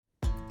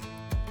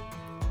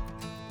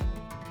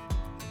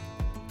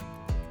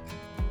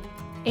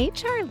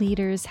HR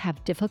leaders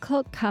have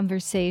difficult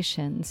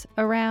conversations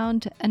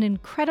around an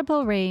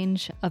incredible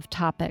range of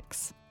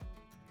topics.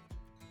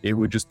 It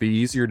would just be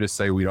easier to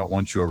say we don't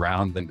want you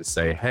around than to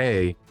say,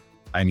 hey,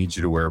 I need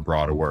you to wear a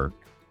bra to work.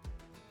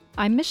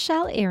 I'm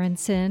Michelle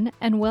Aronson,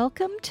 and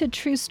welcome to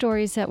True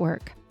Stories at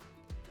Work,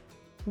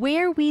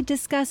 where we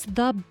discuss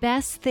the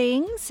best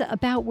things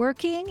about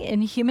working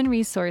in human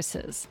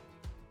resources,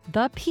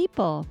 the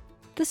people,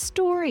 the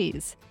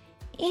stories,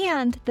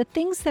 and the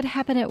things that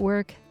happen at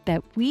work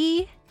that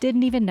we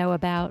didn't even know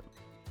about.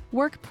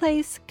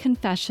 Workplace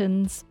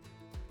confessions.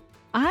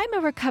 I'm a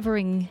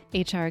recovering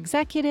HR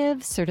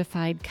executive,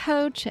 certified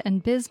coach,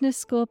 and business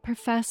school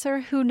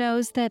professor who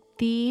knows that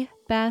the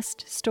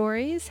best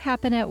stories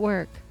happen at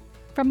work.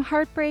 From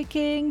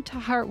heartbreaking to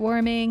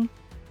heartwarming,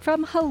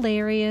 from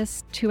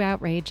hilarious to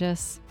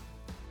outrageous.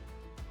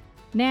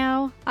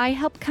 Now, I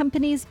help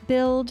companies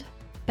build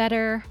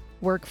better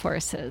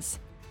workforces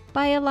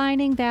by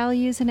aligning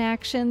values and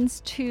actions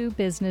to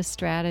business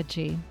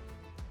strategy.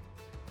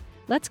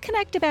 Let's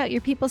connect about your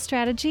people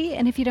strategy,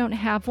 and if you don't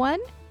have one,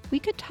 we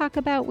could talk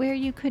about where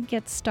you could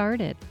get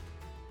started.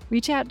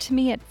 Reach out to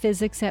me at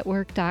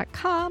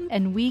physicsatwork.com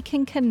and we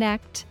can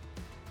connect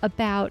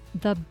about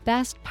the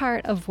best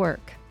part of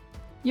work,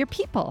 your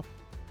people.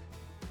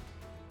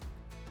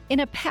 In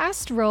a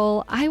past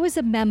role, I was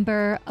a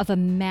member of a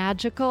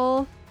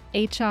magical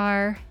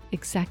HR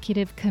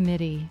executive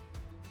committee.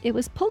 It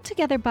was pulled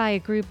together by a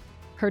group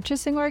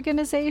purchasing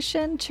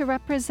organization to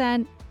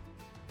represent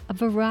a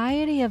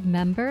variety of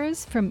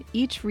members from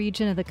each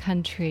region of the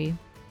country.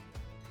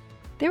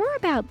 There were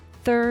about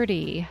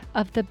 30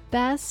 of the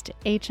best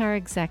HR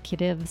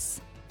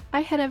executives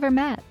I had ever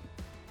met.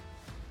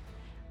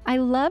 I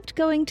loved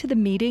going to the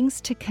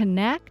meetings to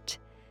connect,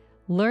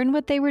 learn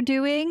what they were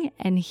doing,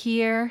 and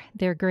hear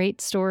their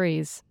great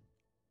stories.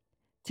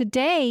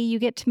 Today, you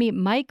get to meet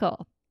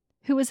Michael,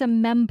 who was a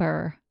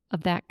member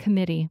of that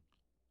committee.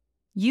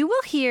 You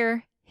will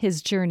hear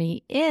his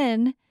journey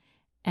in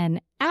and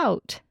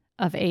out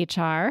of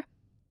HR.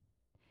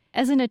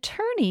 As an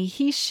attorney,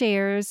 he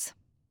shares,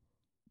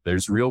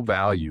 There's real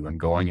value in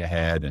going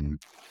ahead and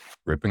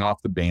ripping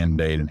off the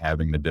Band-Aid and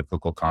having the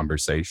difficult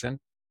conversation.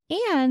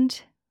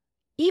 And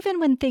even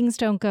when things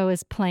don't go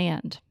as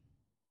planned.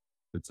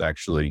 It's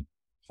actually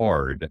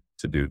hard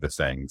to do the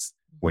things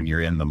when you're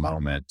in the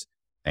moment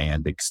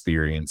and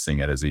experiencing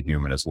it as a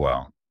human as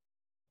well.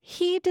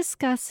 He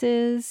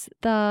discusses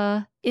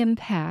the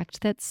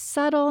impact that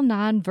subtle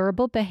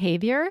nonverbal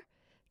behavior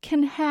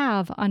can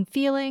have on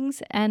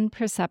feelings and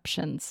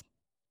perceptions.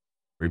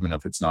 Even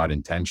if it's not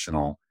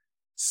intentional,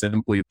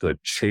 simply the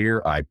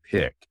chair I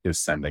pick is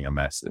sending a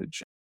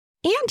message.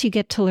 And you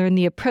get to learn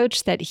the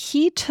approach that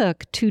he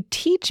took to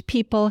teach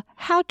people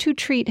how to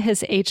treat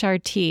his HR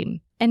team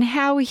and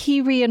how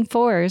he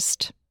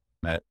reinforced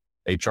That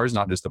HR is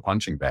not just a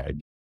punching bag.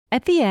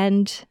 At the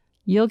end,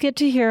 you'll get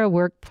to hear a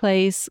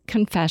workplace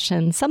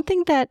confession,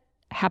 something that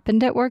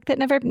happened at work that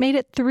never made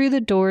it through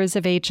the doors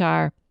of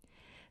HR.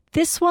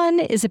 This one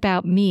is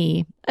about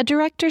me, a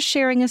director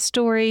sharing a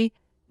story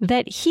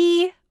that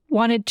he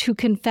wanted to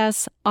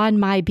confess on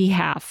my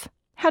behalf.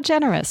 How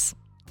generous.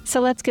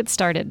 So let's get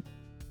started.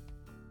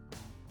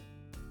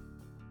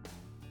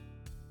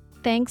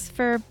 Thanks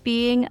for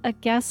being a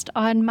guest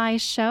on my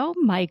show,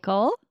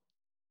 Michael.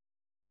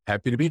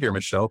 Happy to be here,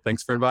 Michelle.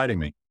 Thanks for inviting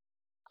me.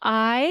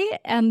 I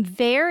am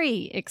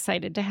very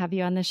excited to have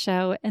you on the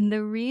show. And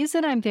the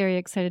reason I'm very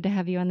excited to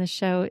have you on the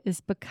show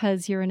is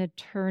because you're an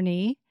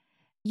attorney.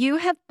 You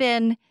have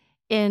been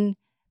in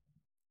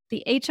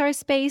the HR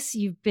space.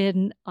 You've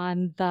been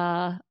on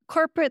the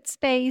corporate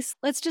space.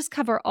 Let's just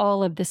cover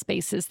all of the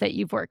spaces that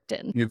you've worked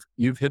in.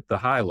 You've hit the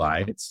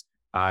highlights.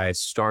 I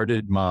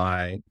started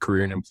my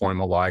career in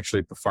employment law actually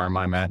at the firm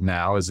I'm at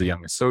now as a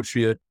young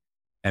associate.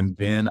 And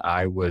then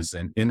I was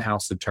an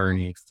in-house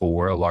attorney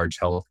for a large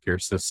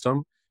healthcare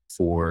system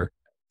for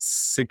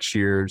 6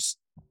 years,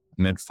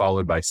 and then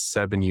followed by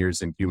 7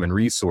 years in human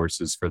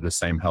resources for the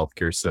same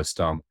healthcare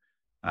system.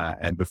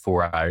 And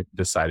before I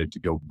decided to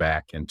go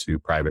back into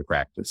private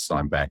practice. So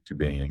I'm back to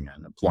being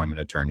an employment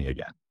attorney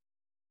again.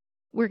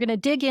 We're going to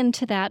dig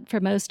into that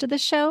for most of the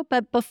show.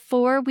 But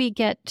before we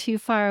get too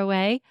far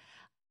away,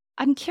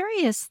 I'm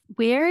curious,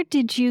 where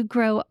did you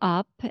grow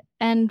up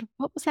and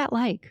what was that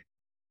like?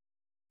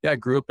 Yeah, I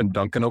grew up in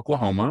Duncan,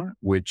 Oklahoma,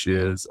 which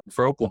is,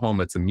 for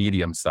Oklahoma, it's a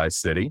medium-sized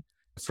city.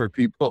 For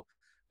people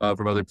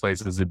from other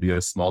places, it'd be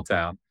a small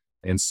town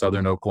in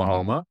southern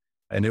Oklahoma.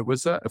 And it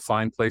was a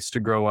fine place to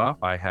grow up.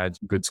 I had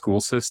a good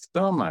school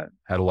system. I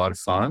had a lot of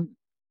fun.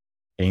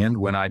 And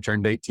when I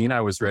turned 18,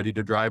 I was ready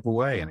to drive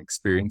away and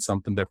experience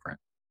something different.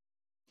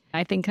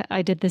 I think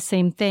I did the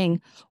same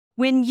thing.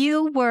 When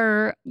you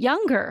were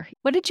younger,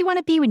 what did you want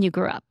to be when you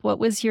grew up? What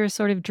was your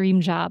sort of dream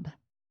job?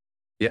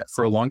 Yeah,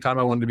 for a long time,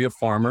 I wanted to be a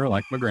farmer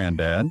like my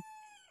granddad.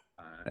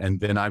 And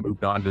then I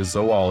moved on to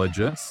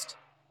zoologist.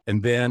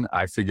 And then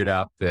I figured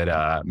out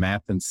that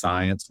math and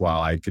science,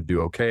 while I could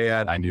do okay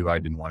at, I knew I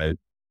didn't want to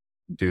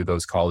do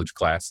those college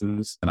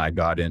classes. And I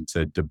got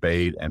into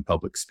debate and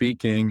public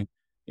speaking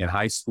in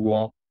high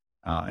school.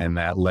 And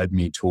that led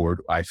me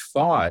toward, I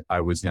thought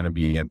I was going to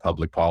be in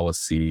public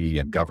policy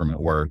and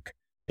government work.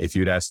 If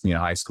you'd asked me in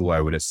high school,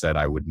 I would have said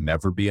I would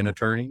never be an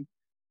attorney.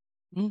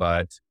 Mm.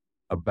 But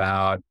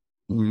about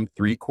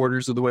three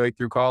quarters of the way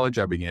through college,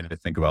 I began to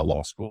think about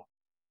law school.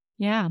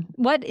 Yeah.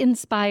 What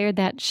inspired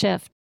that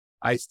shift?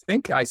 I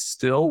think I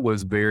still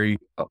was very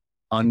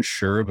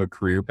unsure of a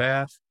career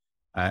path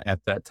at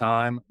that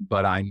time,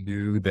 but I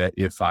knew that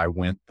if I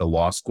went the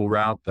law school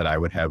route, that I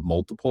would have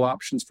multiple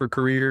options for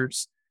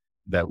careers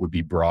that would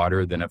be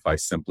broader than if I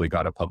simply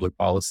got a public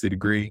policy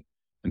degree.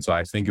 And so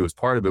I think it was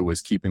part of it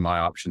was keeping my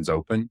options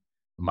open.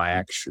 My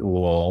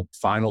actual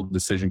final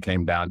decision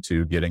came down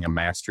to getting a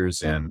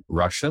master's in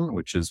Russian,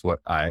 which is what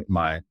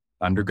my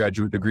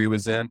undergraduate degree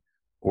was in,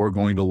 or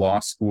going to law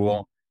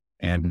school.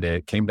 And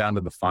it came down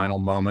to the final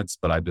moments,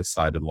 but I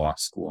decided law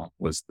school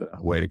was the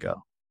way to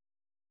go.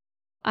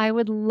 I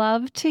would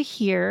love to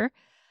hear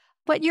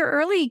what your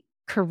early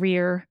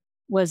career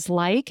was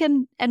like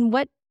and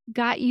what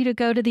got you to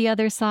go to the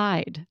other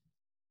side.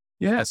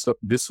 Yeah, so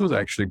this was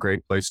actually a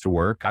great place to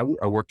work. I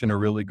worked in a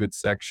really good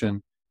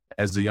section.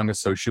 As a young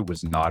associate,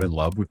 was not in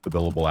love with the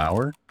billable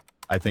hour.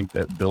 I think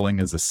that billing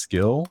is a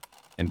skill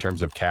in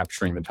terms of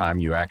capturing the time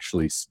you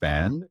actually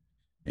spend.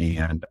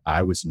 And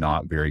I was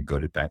not very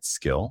good at that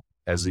skill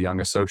as a young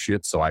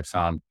associate. So I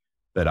found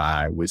that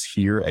I was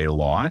here a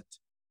lot.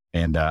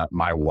 And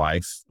my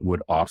wife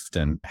would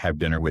often have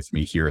dinner with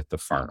me here at the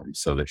firm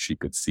so that she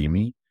could see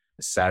me.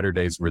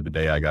 Saturdays were the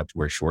day I got to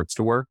wear shorts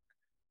to work.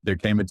 There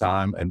came a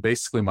time, and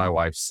basically my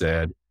wife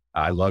said,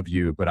 I love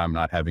you, but I'm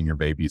not having your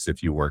babies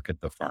if you work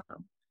at the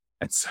firm.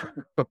 And so,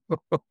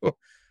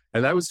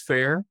 and that was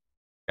fair.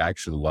 I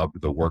actually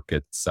loved the work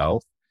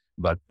itself,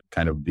 but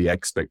kind of the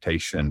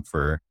expectation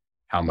for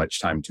how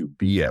much time to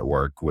be at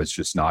work was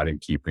just not in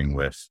keeping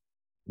with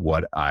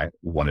what I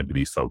wanted to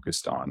be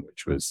focused on,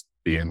 which was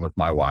being with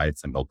my wife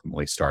and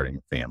ultimately starting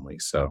a family.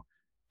 So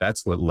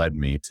that's what led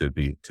me to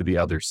the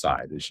other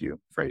side, as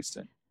you phrased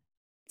it.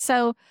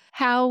 So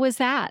how was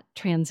that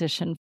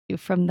transition for you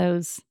from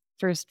those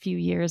first few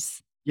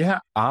years? Yeah,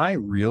 I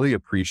really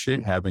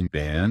appreciate having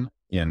been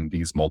in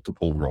these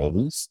multiple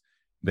roles.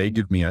 They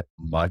give me a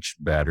much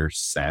better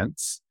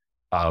sense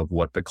of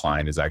what the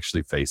client is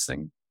actually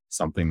facing,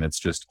 something that's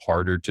just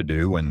harder to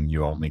do when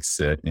you only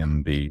sit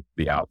in the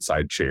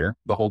outside chair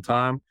the whole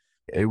time.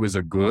 It was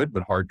a good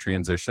but hard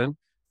transition.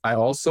 I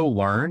also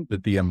learned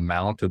that the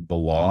amount of the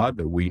law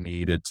that we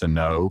needed to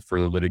know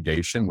for the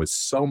litigation was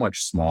so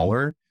much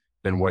smaller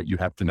than what you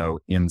have to know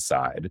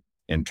inside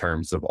in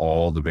terms of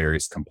all the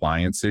various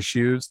compliance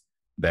issues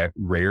that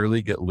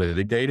rarely get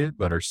litigated,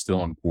 but are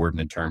still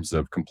important in terms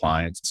of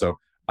compliance. So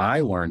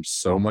I learned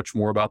so much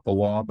more about the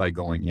law by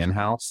going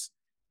in-house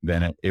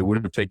than it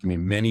would have taken me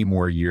many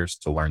more years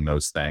to learn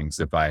those things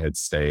if I had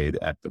stayed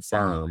at the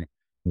firm,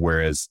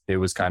 whereas it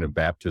was kind of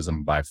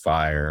baptism by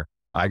fire.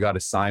 I got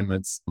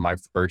assignments my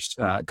first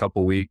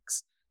couple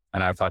weeks,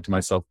 and I thought to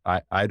myself,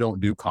 I don't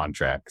do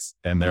contracts.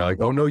 And they're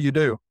like, oh, no, you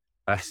do.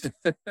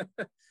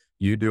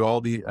 You do all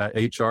the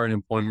HR and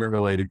employment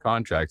related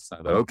contracts. I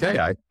thought,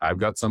 okay, I've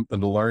got something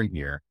to learn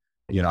here.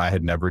 You know, I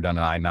had never done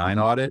an I-9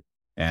 audit.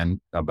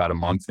 And about a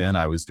month in,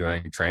 I was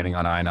doing training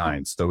on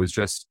I-9. So it was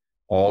just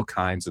all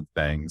kinds of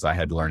things. I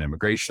had to learn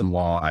immigration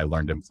law. I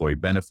learned employee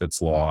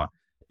benefits law.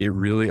 It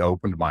really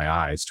opened my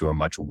eyes to a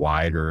much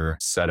wider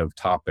set of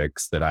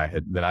topics that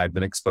I'd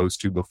been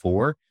exposed to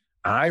before.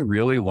 I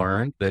really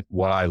learned that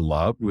what I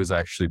loved was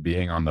actually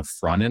being on the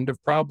front end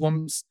of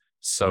problems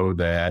so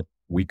that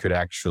we could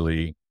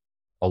actually,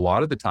 a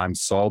lot of the time,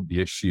 solve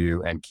the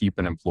issue and keep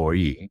an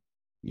employee,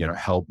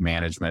 help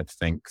management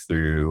think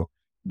through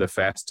the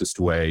fastest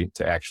way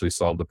to actually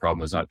solve the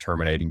problem is not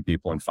terminating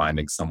people and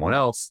finding someone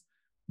else,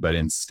 but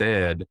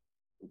instead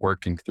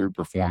working through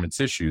performance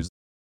issues.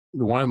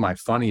 One of my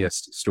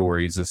funniest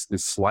stories is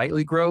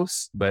slightly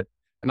gross, but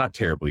not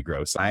terribly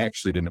gross. I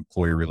actually did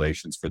employee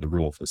relations for the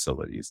rural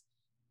facilities.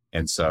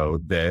 And so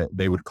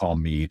they would call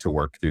me to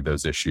work through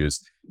those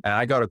issues. And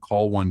I got a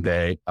call one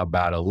day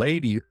about a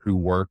lady who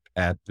worked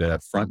at the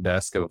front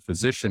desk of a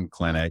physician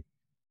clinic,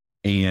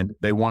 and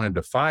they wanted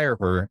to fire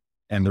her.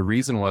 And the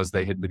reason was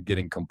they had been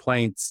getting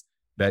complaints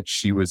that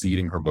she was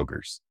eating her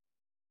boogers.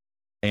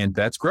 And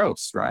that's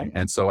gross, right?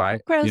 And so I,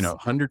 Gross.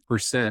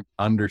 100%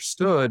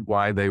 understood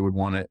why they would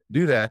want to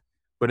do that.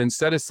 But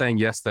instead of saying,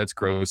 yes, that's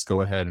gross,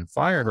 go ahead and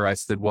fire her, I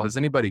said, well, has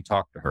anybody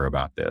talked to her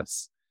about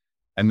this?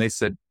 And they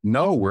said,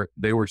 no,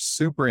 they were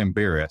super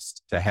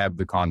embarrassed to have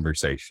the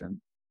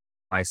conversation.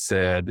 I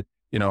said,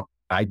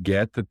 I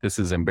get that this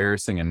is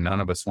embarrassing and none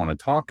of us want to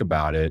talk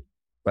about it,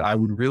 but I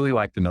would really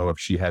like to know if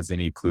she has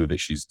any clue that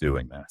she's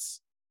doing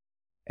this.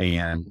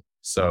 And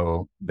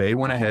so they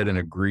went ahead and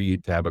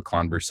agreed to have a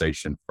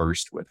conversation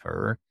first with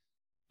her.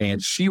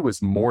 And she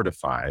was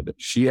mortified.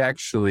 She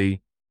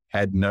actually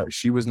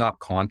she was not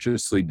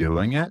consciously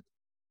doing it.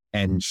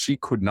 And she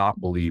could not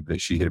believe that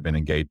she had been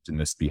engaged in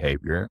this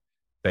behavior.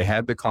 They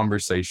had the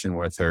conversation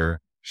with her.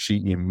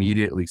 She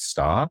immediately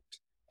stopped.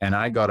 And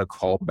I got a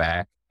call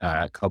back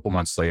a couple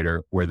months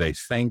later where they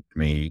thanked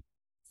me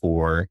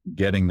for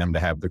getting them to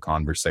have the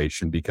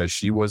conversation because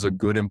she was a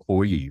good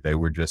employee. They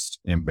were just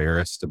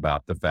embarrassed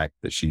about the fact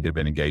that she had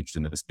been engaged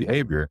in this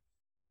behavior.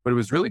 But it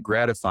was really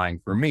gratifying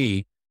for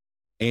me.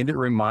 And it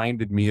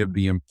reminded me of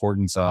the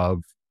importance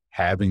of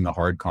having the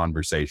hard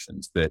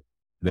conversations that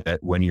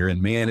when you're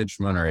in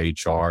management or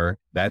HR,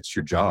 that's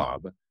your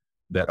job,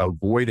 that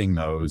avoiding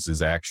those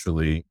is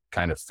actually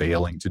kind of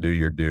failing to do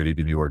your duty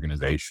to the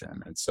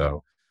organization. And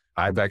so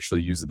I've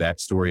actually used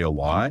that story a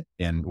lot.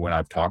 And when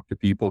I've talked to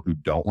people who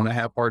don't want to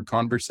have hard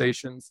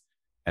conversations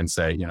and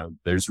say,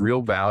 there's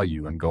real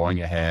value in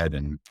going ahead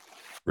and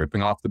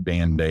ripping off the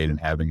Band-Aid and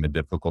having the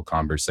difficult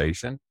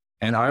conversation.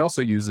 And I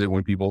also use it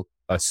when people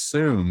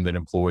assume that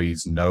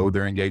employees know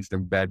they're engaged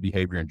in bad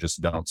behavior and just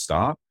don't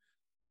stop,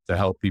 to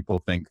help people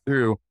think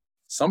through.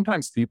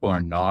 Sometimes people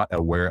are not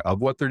aware of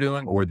what they're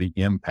doing or the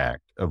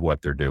impact of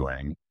what they're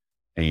doing.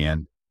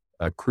 And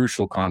a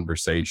crucial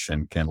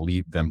conversation can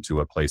lead them to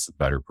a place of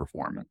better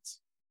performance.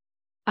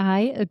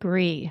 I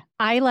agree.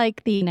 I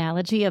like the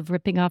analogy of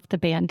ripping off the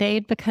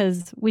Band-Aid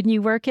because when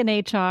you work in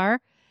HR,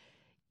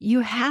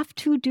 you have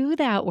to do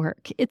that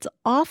work. It's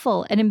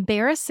awful and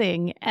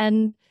embarrassing.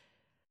 And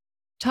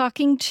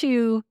talking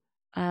to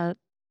a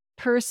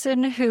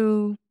person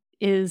who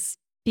is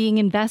being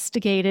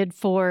investigated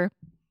for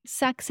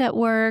sex at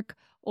work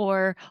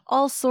or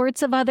all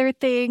sorts of other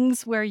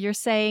things where you're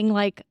saying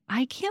like,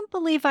 I can't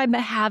believe I'm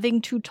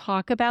having to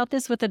talk about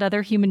this with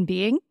another human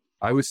being.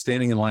 I was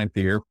standing in line at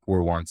the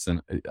airport once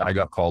and I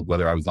got called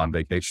whether I was on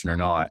vacation or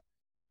not.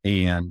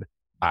 And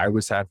I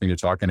was having to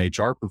talk an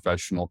HR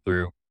professional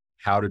through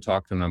how to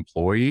talk to an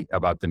employee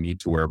about the need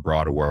to wear a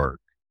bra to work.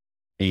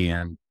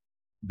 And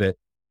that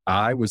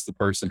I was the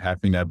person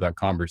having to have that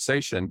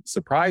conversation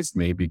surprised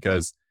me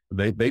because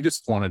they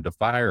just wanted to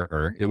fire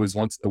her. It was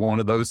once one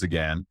of those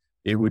again.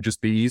 It would just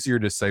be easier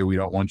to say, we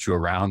don't want you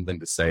around than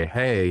to say,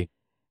 hey,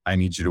 I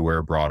need you to wear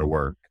a bra to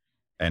work.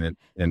 And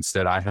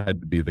instead I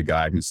had to be the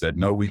guy who said,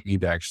 no, we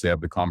need to actually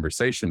have the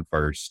conversation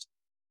first.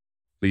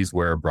 Please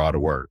wear a bra to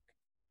work.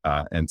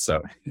 And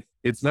so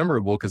it's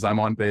memorable because I'm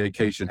on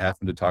vacation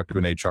having to talk to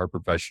an HR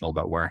professional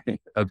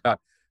about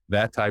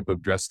that type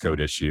of dress code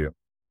issue.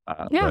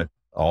 But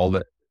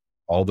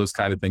all those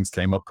kind of things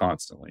came up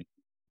constantly.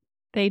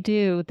 They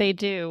do.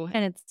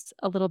 And it's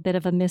a little bit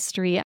of a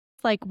mystery,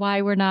 like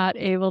why we're not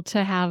able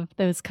to have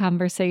those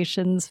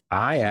conversations.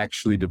 I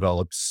actually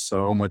developed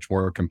so much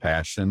more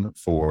compassion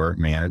for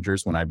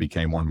managers when I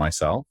became one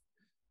myself,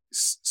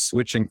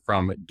 switching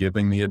from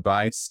giving the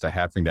advice to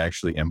having to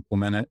actually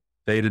implement it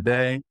day to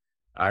day.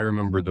 I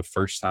remember the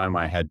first time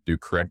I had to do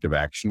corrective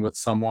action with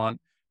someone,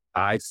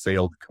 I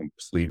failed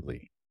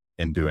completely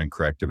in doing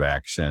corrective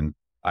action.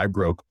 I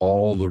broke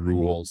all the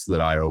rules that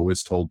I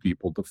always told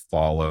people to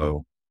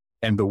follow.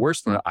 And the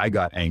worst one, I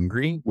got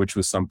angry, which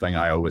was something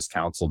I always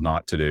counseled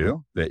not to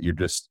do, that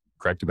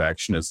corrective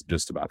action is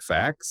just about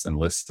facts and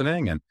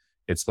listening. And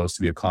it's supposed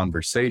to be a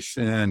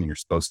conversation. And you're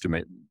supposed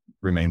to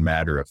remain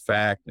matter of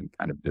fact and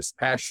kind of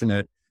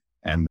dispassionate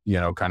and,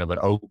 kind of an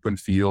open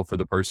feel for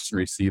the person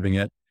receiving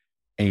it.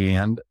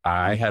 And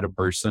I had a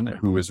person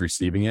who was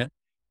receiving it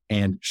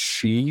and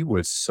she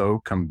was so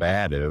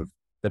combative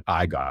that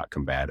I got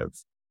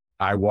combative.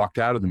 I walked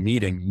out of the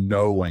meeting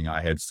knowing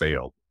I had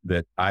failed,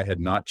 that I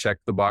had not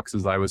checked the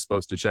boxes I was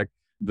supposed to check.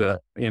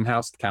 The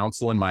in-house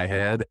counsel in my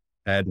head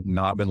had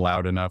not been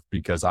loud enough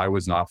because I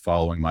was not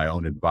following my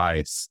own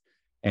advice.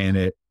 And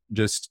it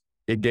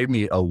gave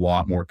me a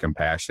lot more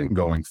compassion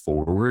going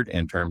forward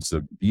in terms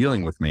of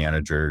dealing with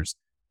managers,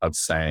 of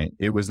saying,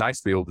 it was nice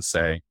to be able to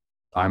say,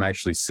 I'm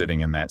actually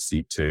sitting in that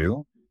seat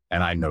too.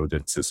 And I know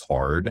that this is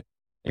hard.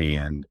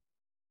 And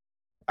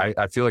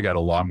I feel like I got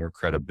a lot more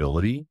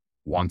credibility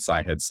once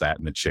I had sat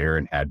in the chair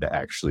and had to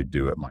actually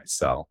do it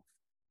myself.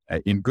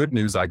 In good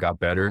news, I got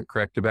better at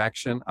corrective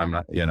action. I'm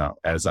not,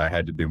 as I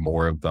had to do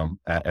more of them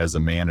as a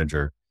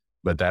manager,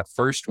 but that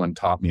first one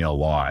taught me a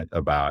lot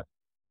about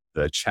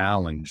the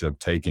challenge of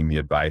taking the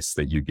advice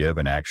that you give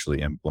and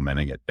actually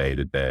implementing it day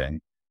to day.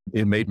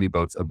 It made me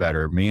both a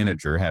better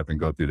manager, having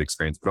go through the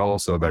experience, but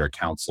also a better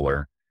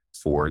counselor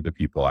for the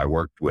people I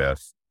worked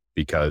with,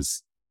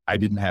 because I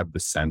didn't have the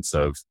sense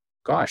of,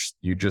 gosh,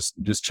 you just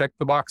check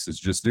the boxes,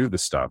 just do the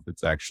stuff.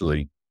 It's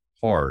actually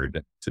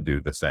hard to do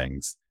the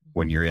things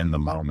when you're in the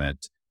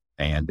moment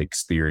and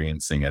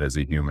experiencing it as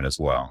a human as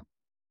well.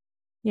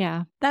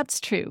 Yeah, that's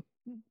true.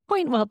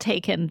 Point well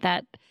taken.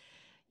 That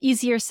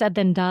easier said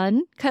than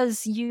done,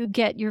 because you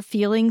get your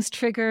feelings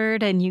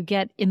triggered and you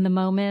get in the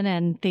moment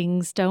and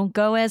things don't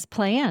go as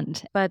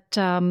planned. But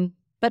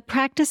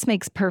practice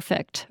makes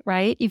perfect,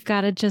 right? You've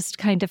got to just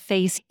kind of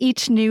face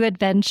each new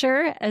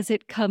adventure as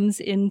it comes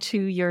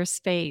into your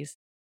space.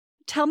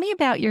 Tell me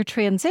about your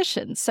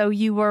transition. So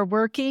you were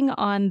working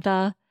on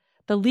the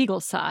legal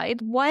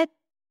side. What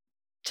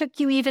took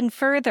you even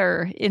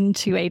further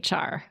into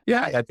HR?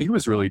 Yeah, I think it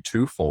was really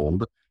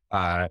twofold.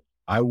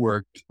 I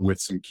worked with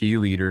some key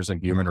leaders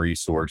in human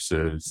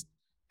resources,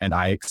 and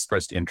I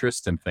expressed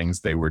interest in things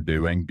they were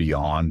doing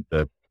beyond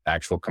the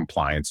actual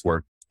compliance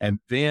work And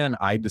then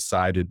I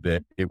decided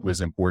that it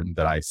was important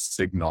that I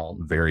signal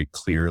very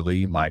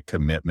clearly my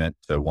commitment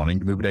to wanting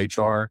to move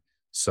to HR.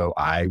 So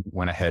I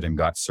went ahead and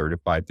got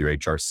certified through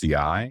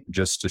HRCI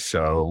just to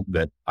show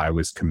that I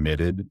was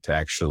committed to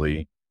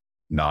actually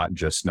not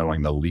just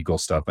knowing the legal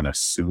stuff and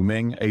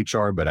assuming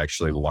HR, but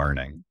actually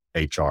learning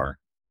HR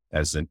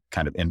as a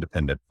kind of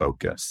independent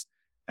focus.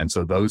 And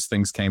so those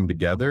things came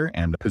together,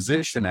 and the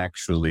position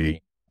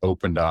actually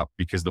opened up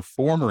because the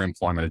former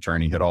employment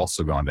attorney had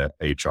also gone to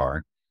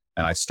HR.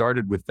 And I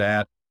started with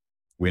that.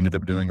 We ended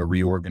up doing a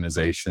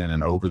reorganization.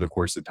 And over the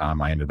course of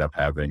time, I ended up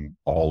having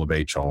all of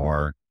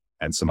HR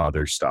and some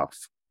other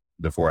stuff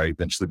before I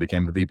eventually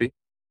became the VP.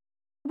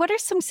 What are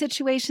some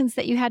situations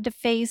that you had to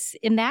face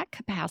in that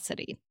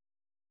capacity?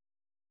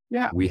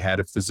 Yeah, we had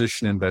a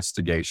physician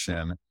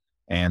investigation,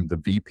 and the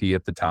VP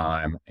at the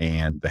time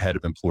and the head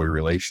of employee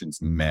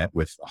relations met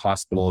with the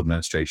hospital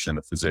administration and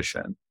the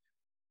physician.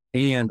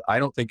 And I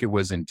don't think it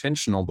was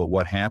intentional, but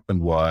what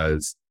happened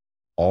was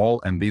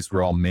and these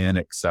were all men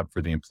except for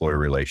the employee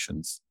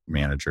relations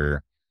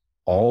manager,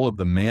 all of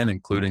the men,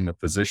 including the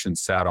physician,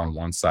 sat on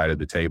one side of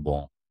the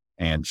table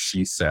and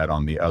she sat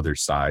on the other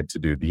side to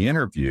do the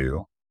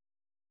interview.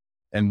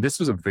 And this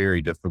was a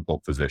very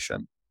difficult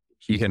physician.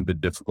 He had been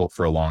difficult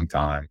for a long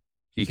time.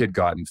 He had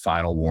gotten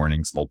final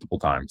warnings multiple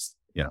times.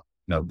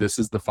 No, this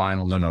is the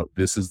final. No,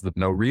 this is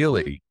no,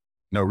 really,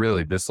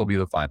 this will be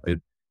the final.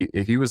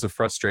 He was a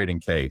frustrating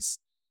case.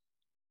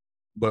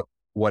 But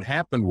what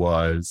happened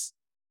was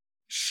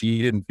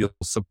she didn't feel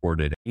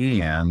supported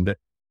and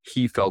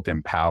he felt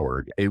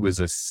empowered. It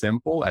was as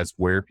simple as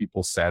where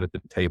people sat at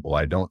the table.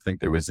 I don't think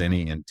there was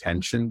any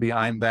intention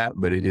behind that,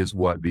 but it is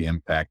what the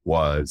impact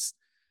was.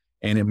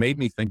 And it made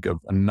me think of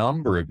a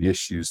number of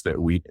issues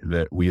that we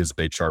as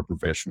HR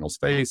professionals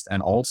faced,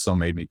 and also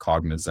made me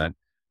cognizant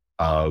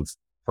of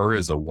her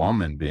as a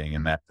woman being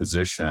in that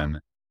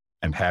position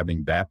and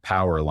having that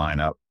power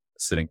line up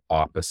sitting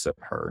opposite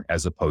her,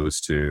 as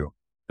opposed to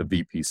the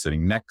VP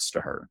sitting next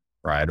to her,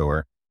 right?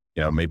 Or,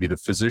 maybe the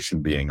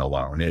physician being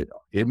alone.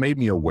 It made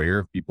me aware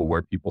of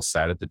where people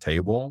sat at the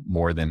table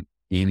more than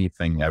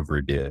anything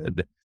ever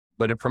did.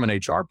 But from an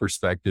HR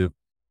perspective,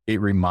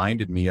 it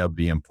reminded me of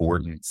the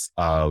importance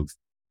of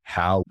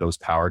how those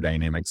power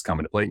dynamics come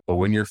into play. But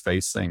when you're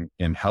facing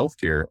in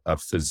healthcare, a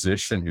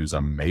physician who's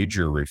a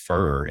major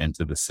referrer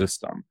into the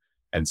system,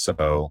 and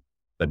so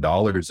the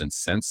dollars and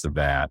cents of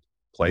that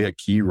play a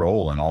key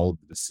role in all of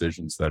the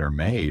decisions that are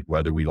made,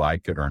 whether we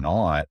like it or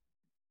not,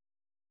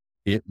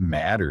 it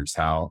matters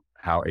how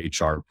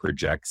HR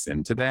projects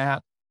into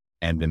that.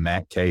 And in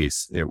that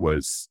case, it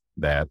was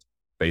that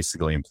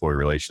basically employee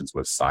relations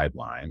was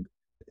sidelined.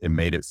 It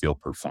made it feel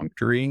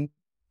perfunctory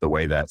the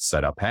way that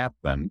setup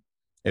happened.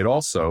 It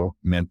also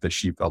meant that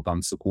she felt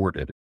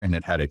unsupported, and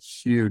it had a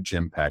huge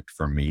impact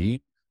for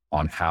me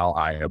on how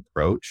I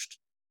approached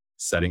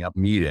setting up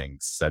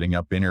meetings, setting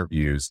up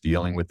interviews,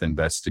 dealing with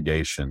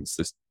investigations.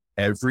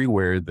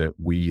 Everywhere that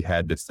we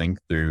had to think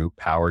through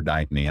power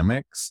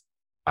dynamics,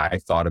 I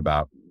thought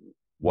about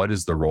what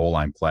is the role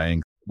I'm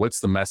playing? What's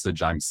the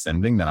message I'm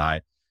sending that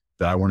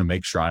I want to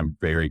make sure I'm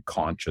very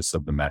conscious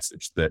of the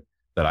message, that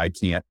I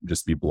can't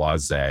just be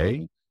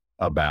blasé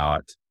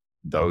about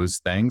those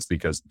things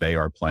because they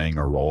are playing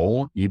a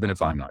role, even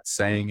if I'm not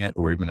saying it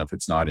or even if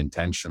it's not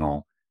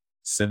intentional.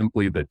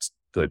 Simply that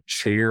the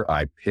chair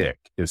I pick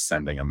is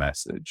sending a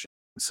message.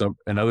 So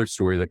another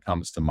story that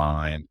comes to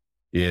mind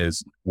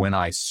is when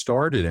I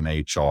started in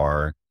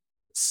HR,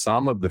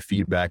 some of the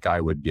feedback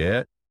I would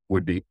get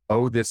would be,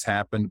 oh, this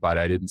happened, but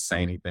I didn't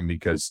say anything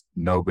because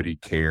nobody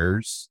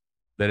cares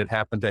that it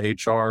happened to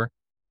HR,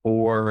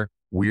 or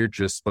we're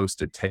just supposed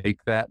to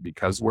take that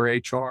because we're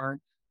HR.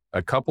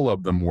 A couple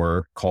of them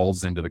were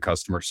calls into the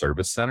customer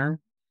service center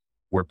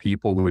where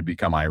people would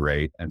become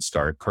irate and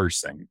start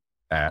cursing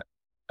at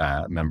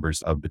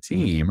members of the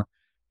team.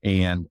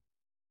 And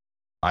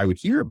I would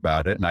hear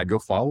about it and I'd go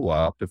follow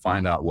up to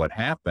find out what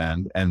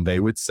happened. And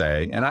they would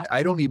say, and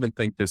I don't even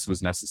think this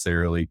was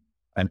necessarily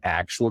an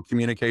actual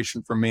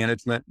communication from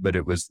management, but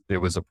it was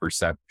a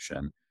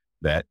perception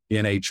that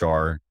in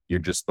HR, you're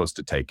just supposed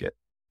to take it.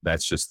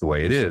 That's just the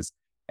way it is.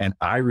 And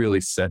I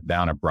really set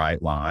down a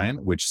bright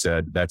line, which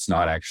said, that's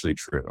not actually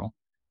true.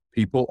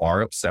 People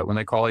are upset when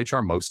they call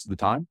HR most of the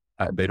time.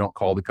 They don't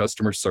call the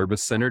customer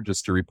service center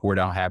just to report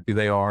how happy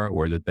they are,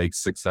 or that they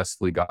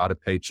successfully got a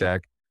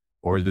paycheck,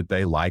 or that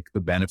they like the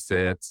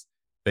benefits.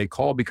 They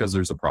call because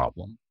there's a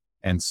problem.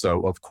 And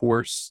so, of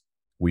course,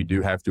 we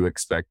do have to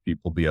expect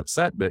people to be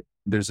upset, but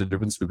there's a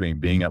difference between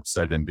being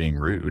upset and being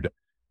rude.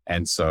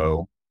 And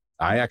so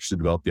I actually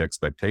developed the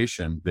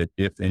expectation that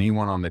if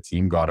anyone on the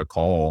team got a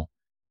call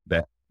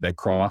that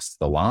crossed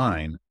the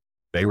line,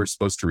 they were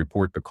supposed to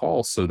report the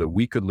call so that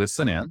we could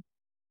listen in.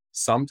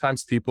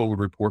 Sometimes people would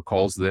report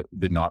calls that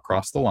did not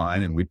cross the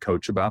line, and we'd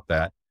coach about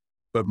that.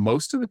 But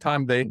most of the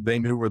time they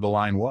knew where the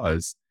line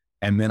was.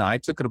 And then I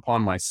took it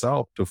upon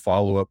myself to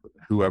follow up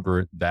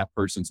whoever that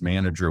person's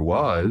manager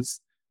was,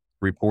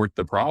 report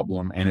the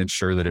problem and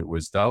ensure that it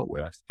was dealt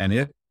with.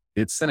 And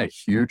it sent a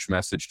huge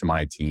message to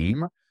my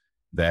team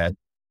that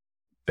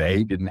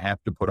they didn't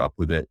have to put up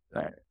with it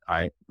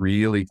I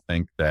really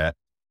think that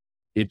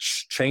it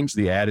changed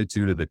the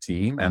attitude of the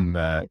team and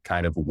the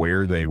kind of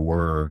where they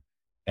were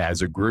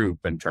as a group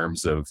in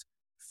terms of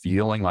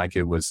feeling like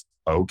it was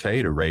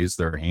okay to raise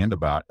their hand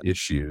about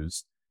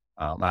issues.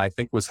 I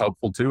think was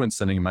helpful too in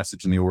sending a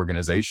message in the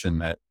organization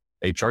that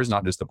HR is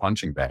not just a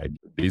punching bag.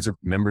 These are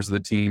members of the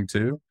team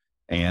too.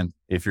 And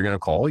if you're going to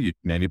call, you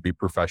need to be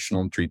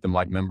professional and treat them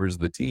like members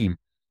of the team.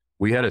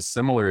 We had a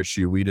similar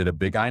issue. We did a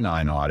big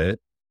I-9 audit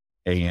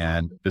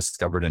and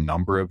discovered a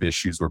number of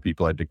issues where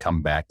people had to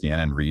come back in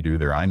and redo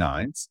their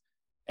I-9s.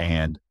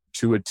 And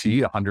to a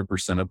T,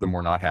 100% of them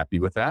were not happy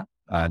with that.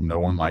 No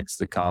one likes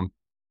to come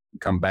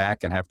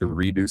back and have to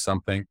redo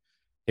something.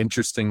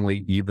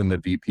 Interestingly, even the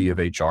VP of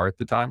HR at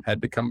the time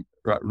had to come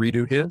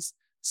redo his.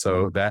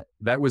 So that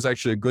was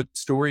actually a good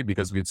story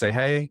because we'd say,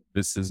 hey,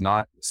 this is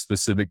not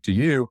specific to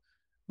you.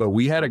 But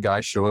we had a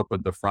guy show up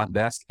at the front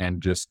desk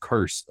and just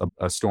curse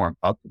a storm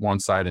up one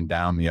side and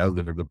down the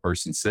other of the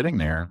person sitting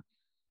there.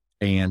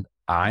 And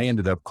I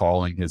ended up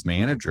calling his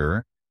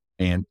manager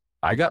and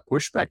I got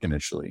pushback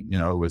initially.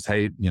 It was,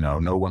 hey,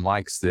 no one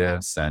likes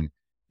this. And,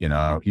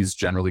 he's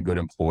generally a good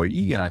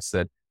employee. And I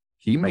said,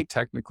 he may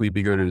technically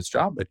be good at his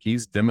job, but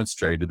he's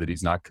demonstrated that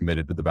he's not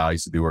committed to the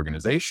values of the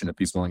organization if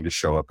he's willing to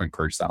show up and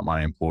curse out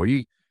my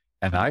employee.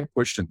 And I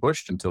pushed and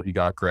pushed until he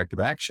got corrective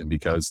action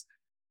because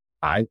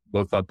I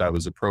both thought that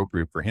was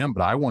appropriate for him,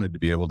 but I wanted to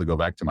be able to go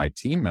back to my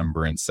team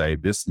member and say,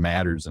 this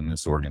matters in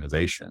this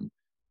organization,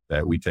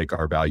 that we take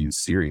our values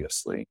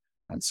seriously.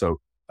 And so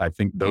I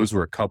think those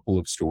were a couple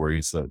of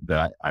stories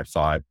that I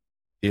thought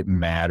it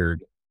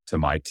mattered to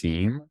my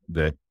team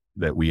that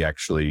we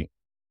actually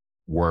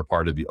were a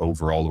part of the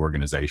overall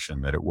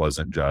organization, that it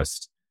wasn't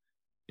just,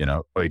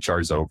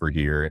 HR's over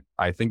here.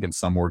 I think in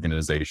some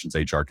organizations,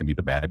 HR can be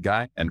the bad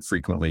guy. And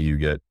frequently you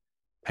get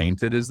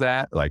painted as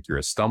that, like you're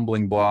a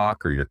stumbling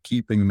block or you're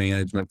keeping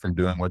management from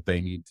doing what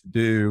they need to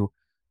do.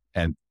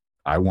 And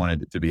I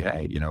wanted it to be,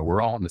 hey,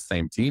 we're all on the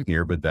same team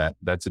here, but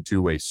that's a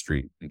two-way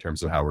street in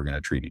terms of how we're going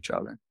to treat each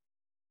other.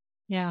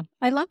 Yeah,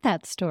 I love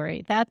that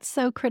story. That's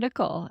so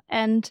critical.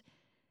 And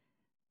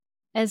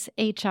as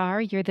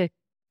HR, you're the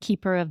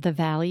keeper of the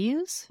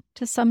values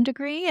to some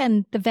degree.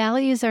 And the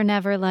values are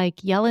never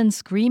like yell and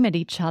scream at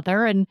each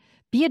other and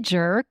be a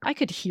jerk. I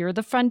could hear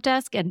the front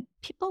desk and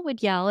people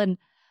would yell and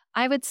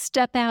I would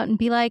step out and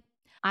be like,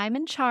 I'm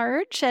in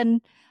charge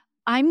and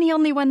I'm the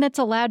only one that's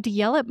allowed to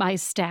yell at my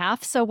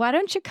staff. So why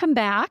don't you come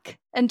back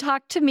and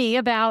talk to me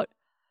about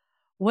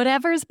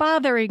whatever's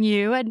bothering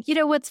you? And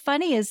what's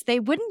funny is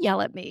they wouldn't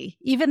yell at me,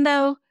 even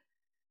though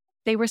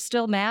they were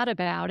still mad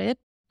about it.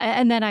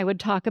 And then I would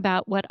talk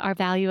about what our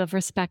value of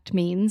respect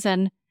means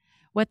and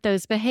what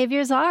those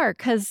behaviors are,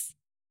 because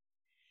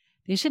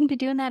they shouldn't be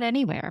doing that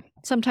anywhere.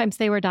 Sometimes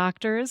they were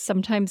doctors,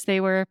 sometimes they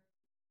were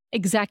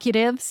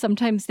executives,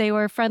 sometimes they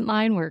were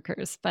frontline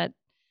workers, but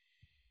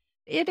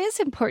it is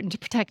important to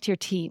protect your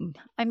team.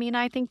 I mean,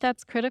 I think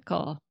that's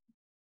critical.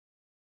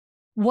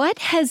 What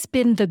has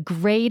been the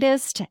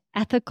greatest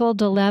ethical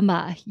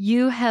dilemma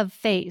you have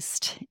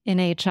faced in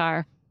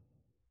HR?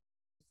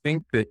 I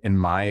think that in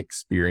my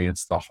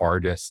experience, the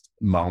hardest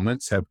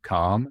moments have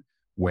come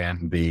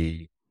when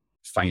the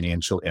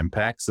financial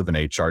impacts of an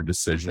HR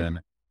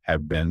decision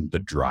have been the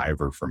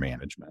driver for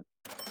management.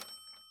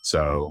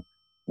 So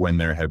when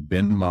there have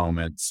been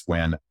moments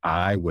when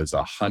I was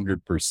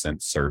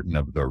 100% certain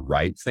of the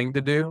right thing to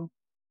do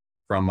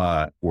from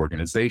a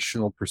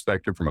organizational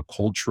perspective, from a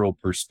cultural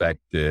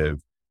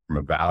perspective, from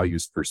a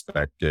values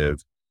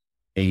perspective,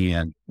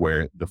 and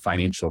where the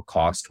financial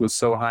cost was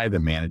so high, the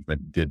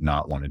management did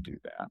not want to do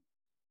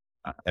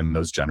that. And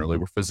those generally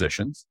were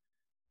physicians.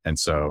 And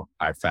so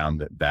I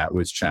found that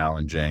was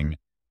challenging.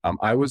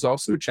 I was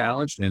also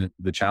challenged, and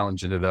the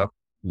challenge ended up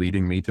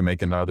leading me to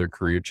make another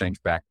career change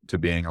back to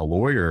being a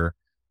lawyer.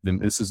 Then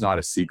this is not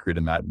a secret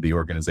in the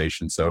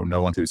organization. So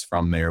no one who's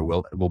from there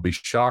will be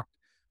shocked.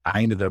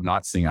 I ended up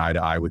not seeing eye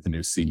to eye with the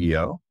new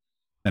CEO.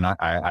 And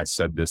I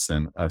said this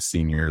in a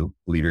senior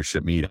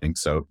leadership meeting,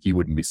 so he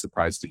wouldn't be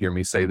surprised to hear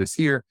me say this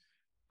here.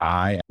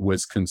 I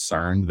was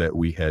concerned that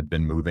we had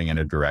been moving in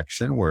a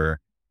direction where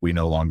we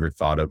no longer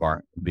thought of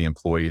the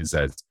employees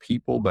as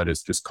people, but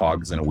as just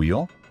cogs in a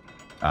wheel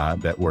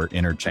that were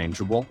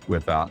interchangeable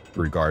without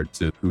regard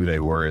to who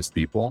they were as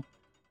people.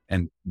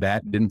 And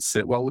that didn't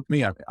sit well with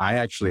me. I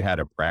actually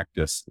had a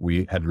practice.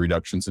 We had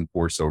reductions in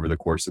force over the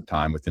course of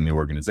time within the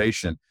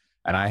organization.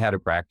 And I had a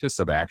practice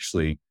of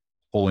actually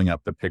pulling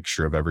up the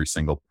picture of every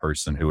single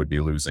person who would be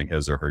losing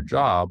his or her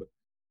job,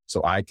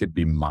 so I could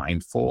be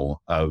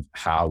mindful of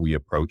how we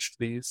approached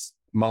these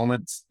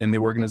moments in the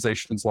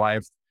organization's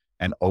life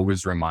and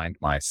always remind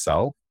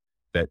myself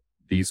that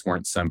these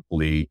weren't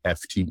simply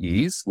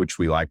FTEs, which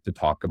we like to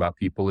talk about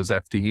people as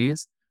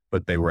FTEs,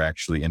 but they were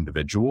actually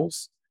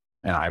individuals.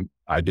 And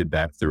I did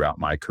that throughout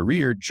my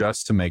career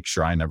just to make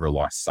sure I never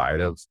lost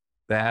sight of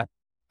that.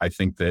 I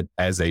think that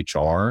as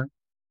HR,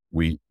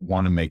 we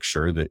want to make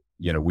sure that,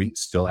 we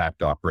still have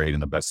to operate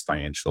in the best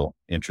financial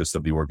interests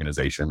of the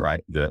organization,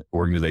 right? The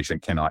organization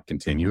cannot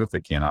continue if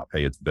it cannot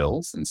pay its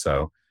bills. And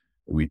so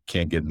we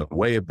can't get in the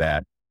way of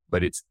that.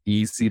 but it's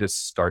easy to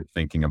start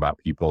thinking about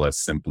people as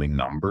simply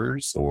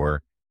numbers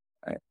or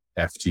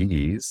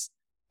FTEs,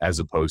 as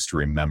opposed to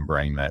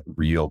remembering that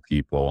real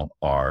people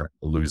are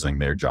losing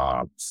their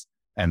jobs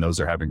and those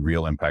are having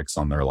real impacts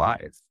on their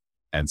life.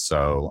 And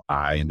so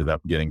I ended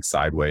up getting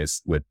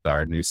sideways with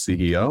our new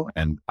CEO,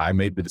 and I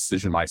made the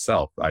decision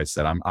myself. I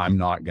said, I'm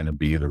not going to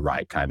be the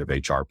right kind of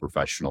HR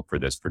professional for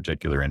this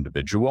particular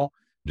individual.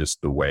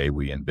 Just the way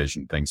we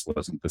envisioned things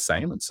wasn't the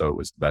same. And so it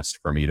was best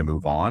for me to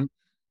move on.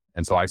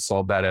 And so I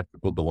solved that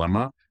ethical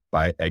dilemma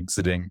by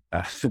exiting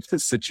the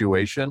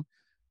situation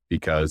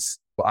because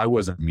I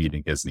wasn't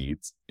meeting his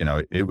needs.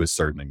 It was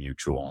certainly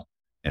mutual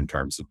in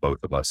terms of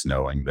both of us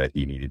knowing that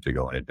he needed to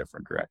go in a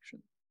different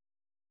direction.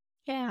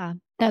 Yeah,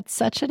 that's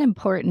such an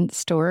important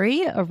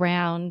story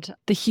around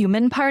the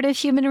human part of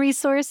human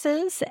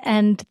resources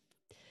and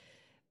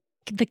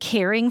the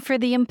caring for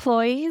the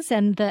employees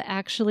and the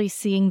actually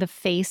seeing the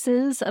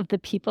faces of the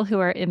people who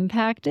are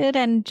impacted,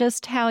 and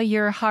just how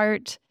your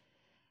heart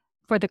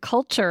for the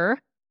culture,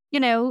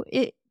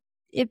 it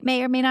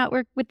may or may not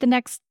work with the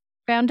next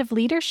round of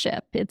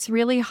leadership. It's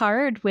really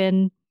hard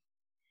when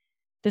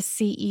the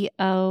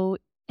CEO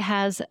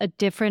has a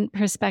different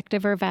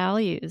perspective or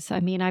values.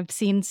 I mean, I've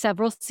seen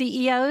several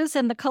CEOs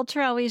and the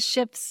culture always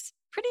shifts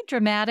pretty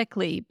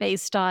dramatically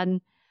based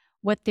on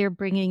what they're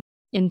bringing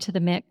into the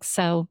mix.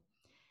 So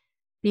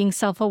being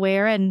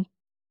self-aware and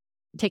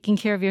taking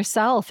care of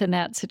yourself in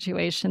that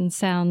situation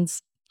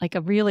sounds like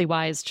a really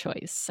wise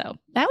choice. So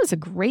that was a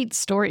great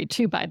story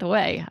too, by the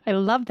way. I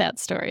love that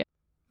story.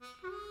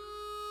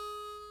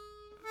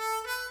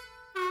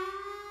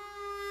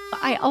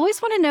 I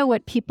always want to know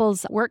what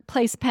people's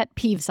workplace pet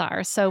peeves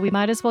are, so we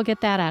might as well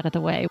get that out of the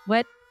way.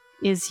 What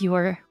is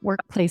your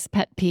workplace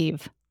pet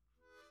peeve?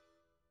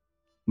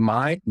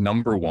 My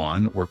number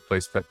one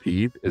workplace pet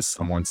peeve is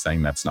someone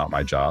saying that's not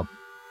my job.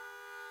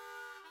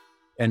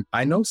 And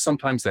I know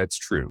sometimes that's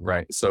true,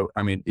 right? So,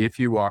 if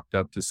you walked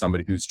up to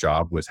somebody whose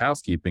job was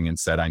housekeeping and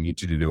said, I need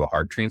you to do a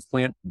heart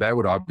transplant, that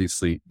would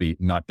obviously be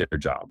not their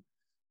job.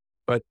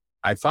 But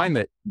I find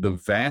that the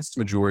vast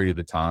majority of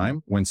the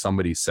time when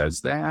somebody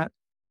says that,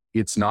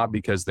 it's not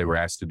because they were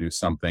asked to do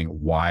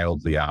something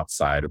wildly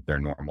outside of their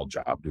normal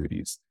job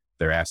duties.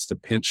 They're asked to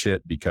pinch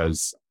hit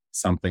because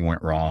something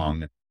went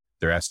wrong.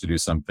 They're asked to do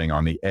something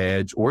on the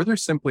edge, or they're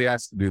simply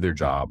asked to do their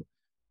job.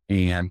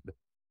 And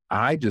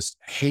I just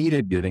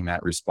hated getting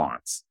that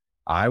response.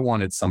 I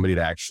wanted somebody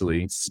to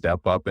actually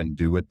step up and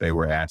do what they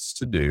were asked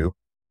to do,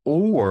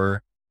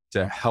 or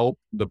to help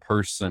the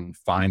person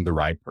find the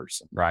right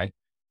person, right?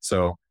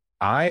 So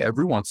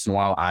every once in a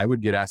while, I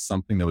would get asked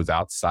something that was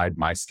outside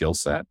my skill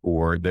set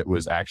or that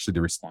was actually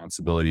the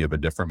responsibility of a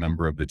different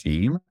member of the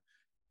team.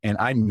 And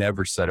I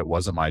never said it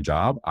wasn't my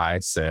job. I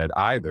said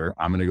either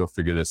I'm going to go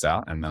figure this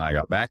out, and then I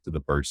got back to the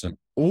person,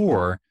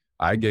 or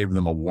I gave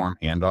them a warm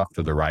handoff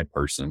to the right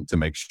person to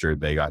make sure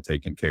they got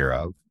taken care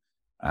of.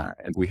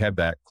 And we had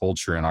that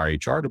culture in our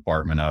HR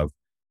department of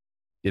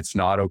it's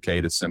not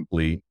okay to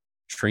simply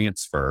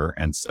transfer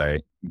and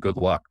say, good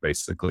luck.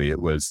 Basically, it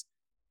was,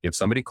 if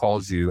somebody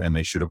calls you and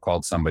they should have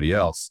called somebody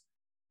else,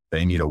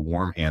 they need a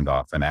warm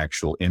handoff, an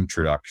actual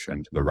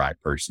introduction to the right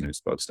person who's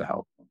supposed to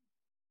help them.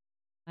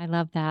 I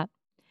love that.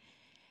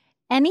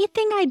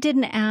 Anything I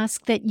didn't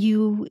ask that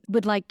you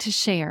would like to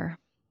share?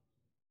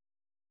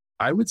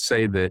 I would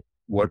say that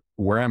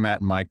where I'm at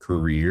in my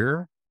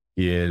career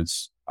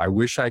is I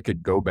wish I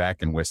could go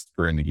back and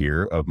whisper in the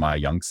ear of my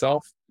young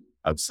self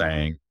of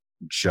saying,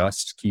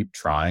 just keep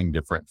trying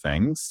different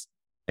things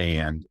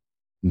and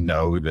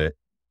know that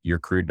your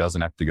career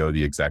doesn't have to go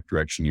the exact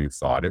direction you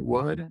thought it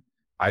would.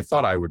 I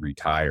thought I would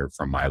retire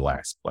from my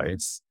last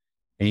place,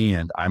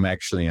 and I'm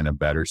actually in a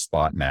better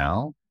spot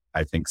now.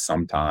 I think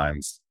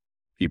sometimes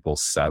people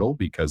settle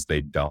because they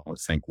don't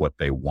think what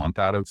they want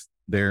out of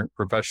their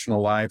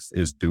professional life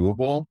is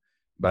doable.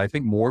 But I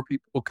think more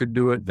people could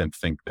do it than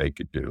think they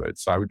could do it.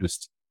 So I would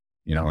just,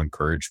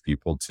 encourage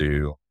people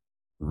to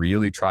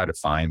really try to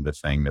find the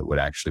thing that would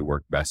actually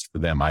work best for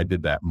them. I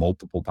did that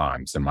multiple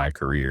times in my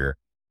career,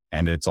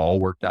 and it's all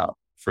worked out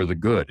for the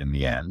good in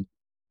the end.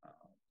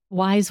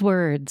 Wise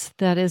words.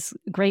 That is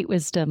great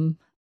wisdom.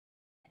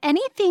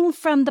 Anything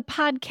from the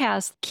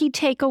podcast, key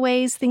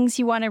takeaways, things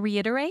you want to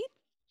reiterate?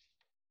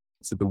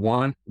 So the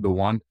one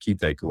key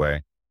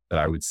takeaway that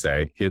I would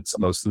say hits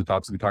most of the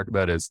topics we talked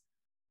about is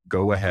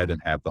go ahead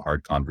and have the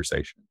hard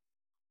conversation.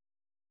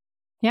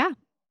 Yeah.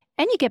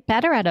 And you get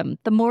better at them.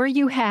 The more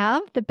you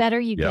have, the better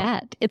you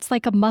get. It's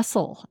like a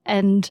muscle,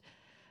 and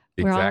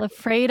we're all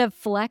afraid of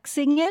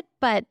flexing it.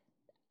 But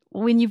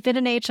when you've been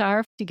in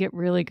HR, you get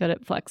really good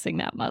at flexing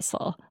that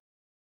muscle.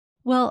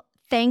 Well,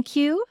 thank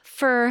you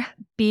for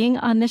being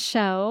on the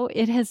show.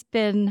 It has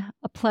been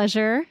a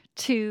pleasure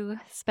to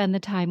spend the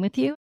time with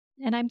you,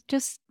 and I'm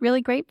just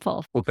really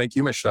grateful. Well, thank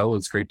you, Michelle.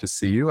 It's great to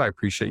see you. I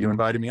appreciate you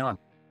inviting me on.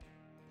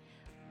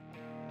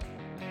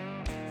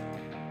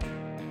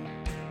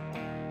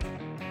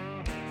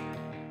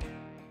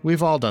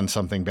 We've all done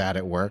something bad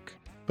at work,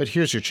 but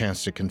here's your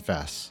chance to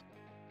confess.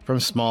 From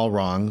small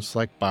wrongs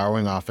like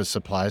borrowing office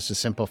supplies to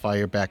simplify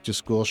your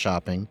back-to-school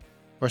shopping,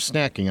 or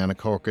snacking on a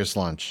coworker's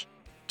lunch,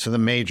 to the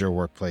major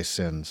workplace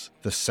sins,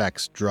 the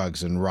sex,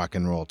 drugs, and rock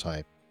and roll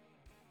type.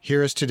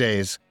 Here is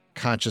today's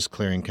conscious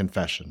clearing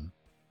confession.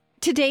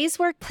 Today's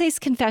workplace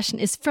confession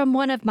is from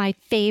one of my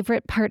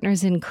favorite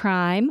partners in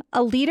crime,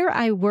 a leader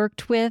I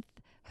worked with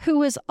who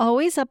was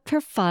always up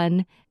for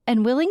fun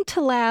and willing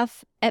to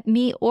laugh at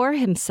me or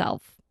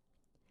himself.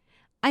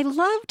 I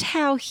loved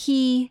how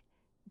he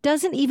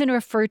doesn't even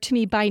refer to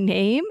me by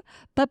name,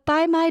 but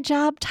by my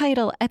job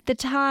title at the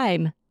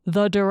time,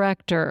 the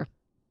director.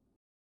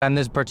 On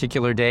this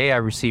particular day, I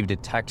received a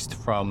text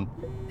from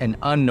an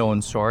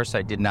unknown source.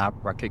 I did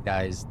not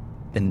recognize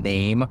the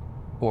name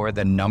or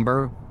the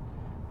number,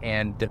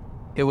 and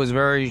it was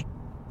very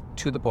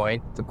to the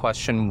point. The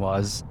question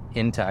was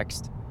in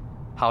text,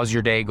 "How's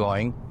your day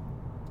going?"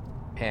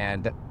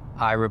 And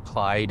I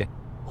replied,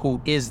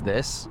 "Who is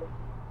this?"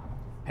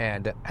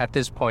 And at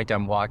this point,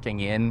 I'm walking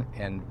in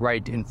and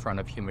right in front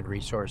of Human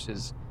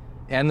Resources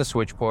and the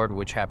switchboard,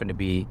 which happened to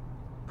be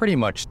pretty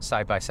much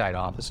side-by-side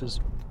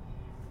offices.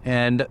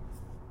 And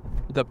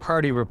the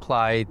party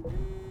replied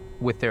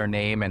with their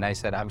name, and I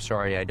said, "I'm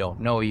sorry, I don't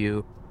know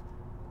you,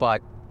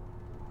 but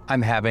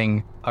I'm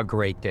having a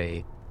great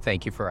day.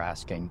 Thank you for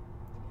asking."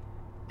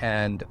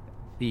 And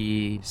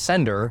the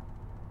sender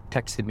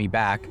texted me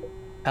back,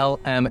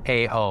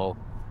 LMAO,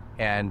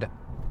 and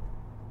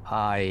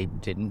I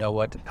didn't know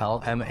what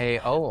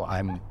LMAO,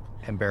 I'm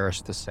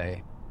embarrassed to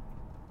say.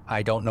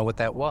 I don't know what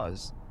that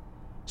was.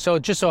 So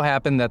it just so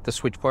happened that the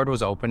switchboard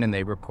was open and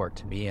they report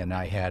to me, and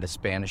I had a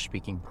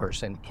Spanish-speaking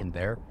person in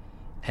there.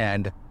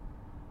 And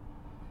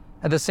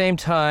at the same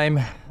time,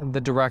 the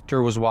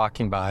director was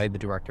walking by, the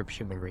director of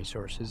Human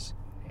Resources,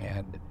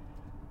 and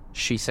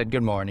she said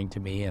good morning to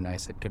me, and I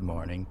said good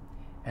morning.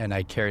 And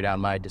I carried on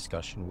my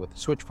discussion with the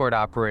switchboard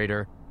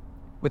operator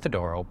with the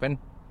door open,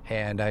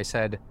 and I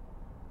said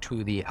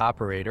to the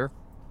operator,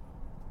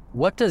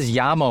 "What does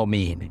llamo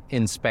mean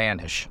in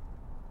Spanish?"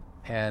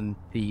 And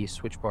the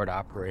switchboard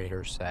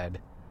operator said,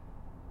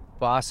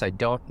 "Boss, I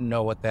don't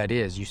know what that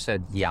is. You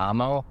said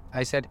llamo?"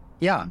 I said,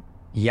 "Yeah,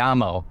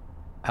 llamo,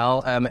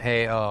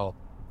 LMAO.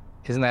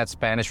 Isn't that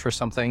Spanish for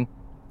something?"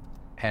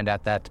 And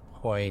at that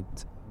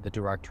point, the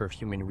director of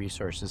Human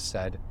Resources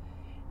said,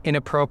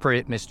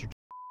 "Inappropriate, Mr.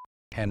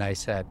 And I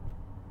said,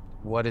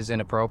 "What is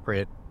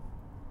inappropriate?"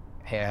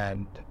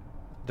 And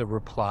the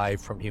reply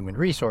from Human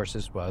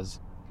Resources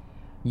was,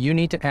 "You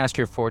need to ask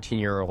your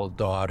 14-year-old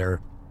daughter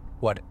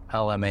what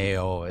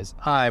LMAO is.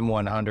 I'm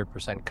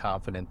 100%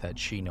 confident that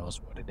she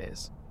knows what it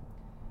is."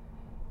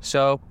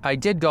 So I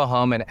did go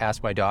home and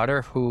ask my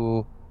daughter,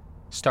 who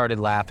started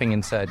laughing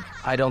and said,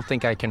 "I don't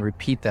think I can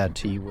repeat that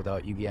to you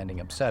without you getting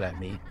upset at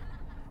me."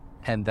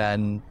 And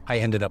then I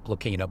ended up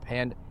looking it up.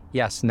 And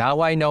yes,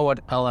 now I know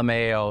what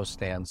LMAO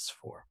stands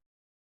for.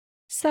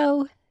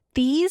 So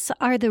these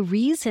are the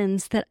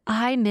reasons that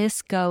I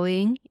miss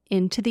going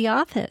into the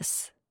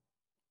office.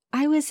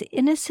 I was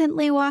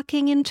innocently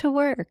walking into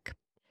work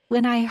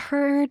when I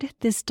heard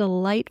this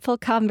delightful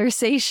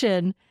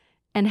conversation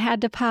and had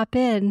to pop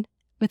in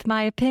with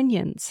my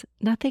opinions.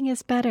 Nothing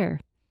is better.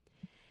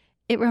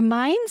 It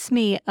reminds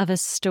me of a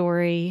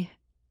story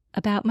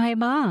about my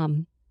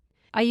mom.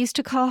 I used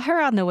to call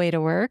her on the way to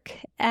work,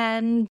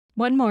 and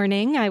one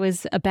morning I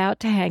was about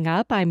to hang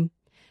up. I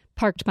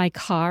parked my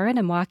car and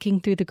I'm walking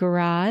through the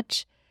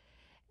garage,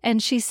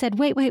 and she said,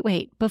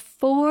 wait,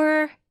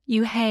 before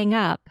you hang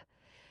up,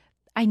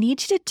 I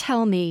need you to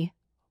tell me,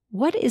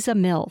 what is a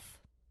MILF?"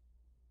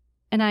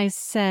 And I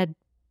said,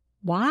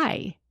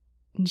 "Why?"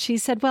 And she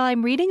said, "Well,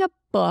 I'm reading a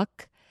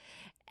book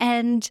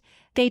and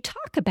they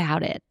talk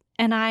about it."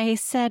 And I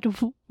said,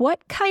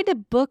 "What kind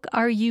of book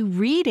are you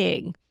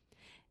reading?"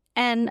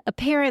 And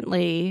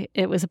apparently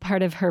it was a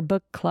part of her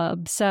book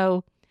club.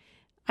 So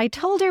I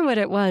told her what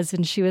it was,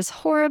 and she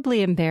was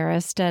horribly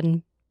embarrassed.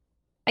 And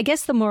I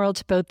guess the moral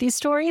to both these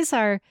stories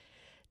are,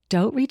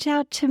 don't reach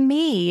out to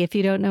me if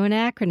you don't know an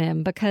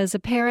acronym, because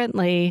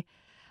apparently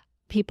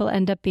people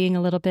end up being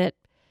a little bit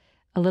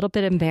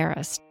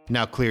embarrassed.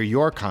 Now clear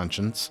your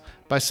conscience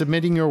by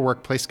submitting your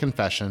workplace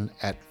confession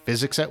at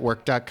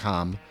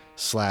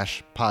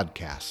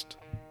physicsatwork.com/podcast.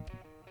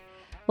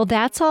 Well,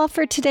 that's all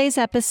for today's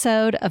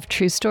episode of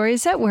True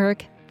Stories at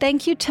Work.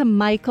 Thank you to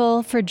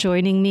Michael for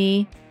joining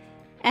me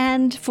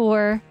and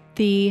for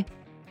the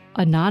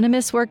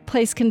anonymous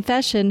workplace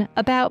confession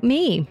about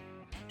me.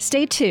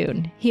 Stay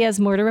tuned. He has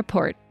more to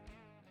report.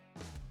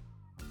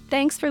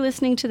 Thanks for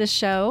listening to the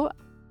show.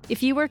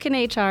 If you work in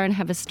HR and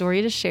have a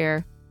story to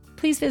share,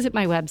 please visit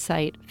my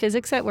website,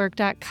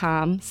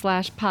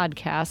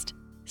 physicsatwork.com/podcast.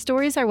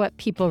 Stories are what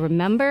people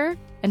remember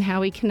and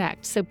how we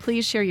connect, so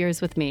please share yours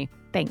with me.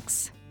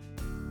 Thanks.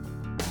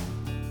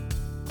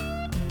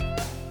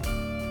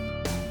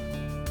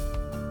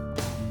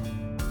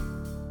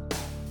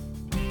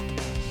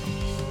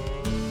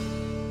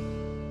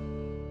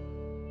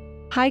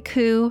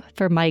 Haiku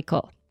for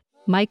Michael.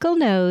 Michael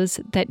knows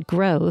that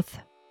growth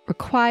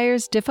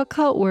requires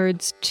difficult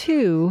words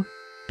to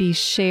be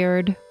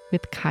shared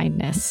with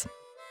kindness.